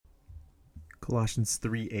Colossians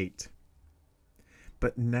 3:8.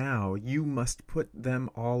 But now you must put them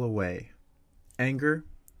all away: anger,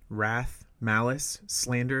 wrath, malice,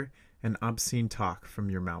 slander, and obscene talk from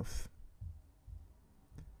your mouth.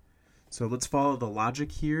 So let's follow the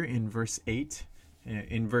logic here in verse 8.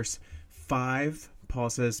 In verse 5, Paul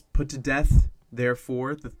says, "Put to death,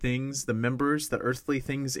 therefore, the members, the earthly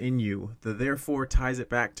things in you." The therefore ties it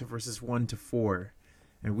back to verses 1 to 4.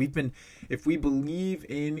 And if we believe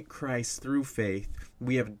in Christ through faith,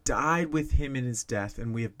 we have died with him in his death,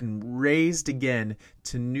 and we have been raised again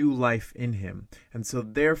to new life in him. And so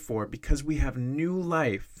therefore, because we have new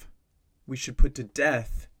life, we should put to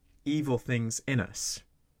death evil things in us.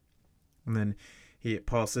 And then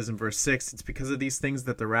Paul says in verse 6, it's because of these things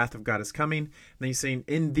that the wrath of God is coming. And then he's saying,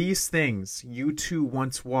 in these things you too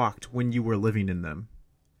once walked when you were living in them.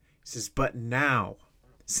 He says, but now,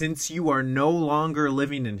 since you are no longer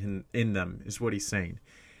living in them, is what he's saying.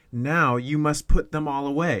 Now you must put them all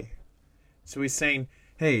away. So he's saying,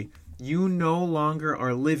 hey, you no longer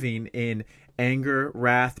are living in anger,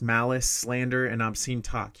 wrath, malice, slander, and obscene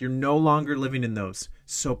talk. You're no longer living in those.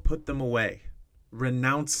 So put them away.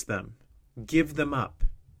 Renounce them. Give them up.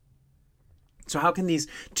 So how can these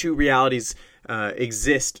two realities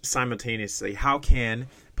exist simultaneously? How can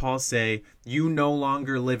Paul say, you no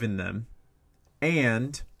longer live in them,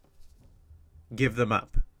 and give them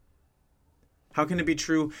up? How can it be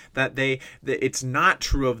true that it's not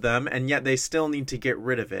true of them, and yet they still need to get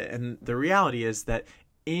rid of it? And the reality is that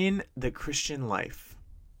in the Christian life,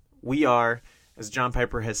 we are, as John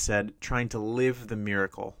Piper has said, trying to live the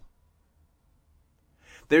miracle.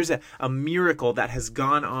 There's a miracle that has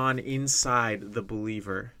gone on inside the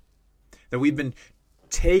believer, that we've been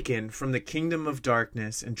taken from the kingdom of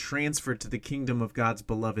darkness and transferred to the kingdom of God's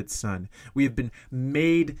beloved Son. We have been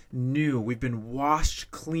made new. We've been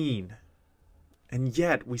washed clean. And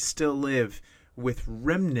yet we still live with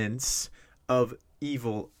remnants of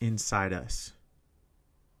evil inside us.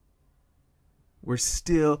 We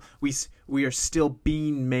are still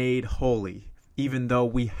being made holy, even though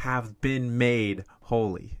we have been made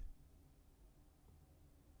holy.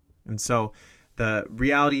 And so the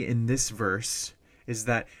reality in this verse is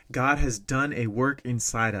that God has done a work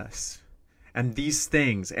inside us. And these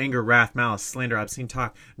things, anger, wrath, malice, slander, obscene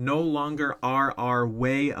talk, no longer are our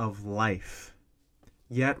way of life.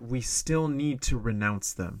 Yet we still need to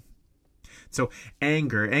renounce them. So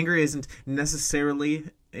anger isn't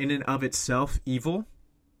necessarily in and of itself evil.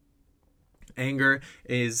 Anger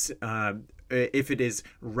is, if it is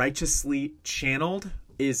righteously channeled,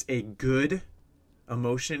 is a good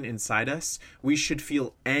emotion inside us. We should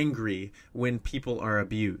feel angry when people are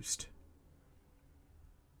abused.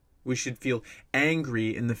 We should feel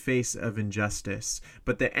angry in the face of injustice.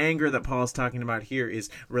 But the anger that Paul is talking about here is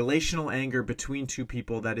relational anger between two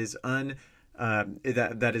people that is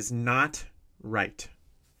that is not right.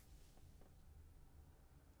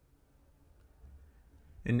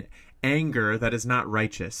 An anger that is not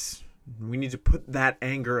righteous. We need to put that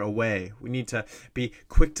anger away. We need to be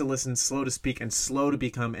quick to listen, slow to speak, and slow to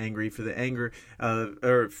become angry, for the anger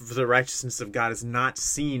or for the righteousness of God is not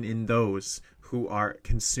seen in those who are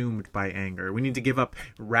consumed by anger. We need to give up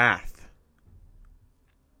wrath.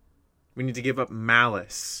 We need to give up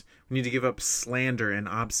malice. We need to give up slander and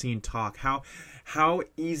obscene talk. How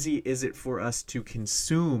easy is it for us to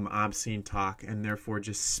consume obscene talk and therefore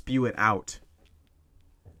just spew it out?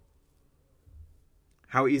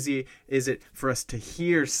 How easy is it for us to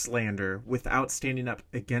hear slander without standing up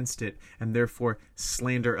against it and therefore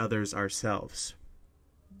slander others ourselves?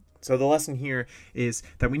 So the lesson here is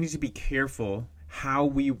that we need to be careful how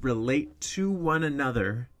we relate to one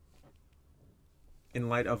another in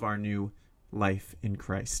light of our new life in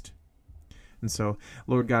Christ. And so,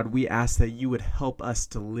 Lord God, we ask that you would help us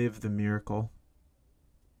to live the miracle.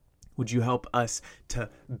 Would you help us to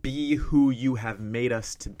be who you have made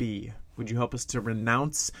us to be? Would you help us to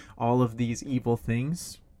renounce all of these evil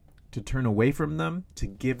things, to turn away from them, to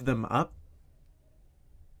give them up?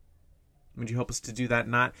 Would you help us to do that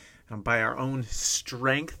not by our own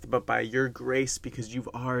strength, but by your grace, because you've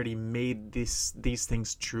already made these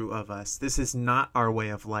things true of us? This is not our way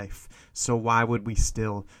of life, so why would we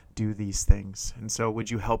still do these things? And so would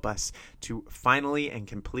you help us to finally and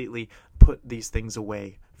completely put these things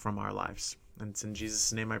away from our lives? And it's in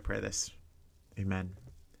Jesus' name I pray this. Amen.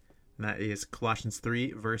 And that is Colossians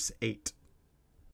 3, verse 8.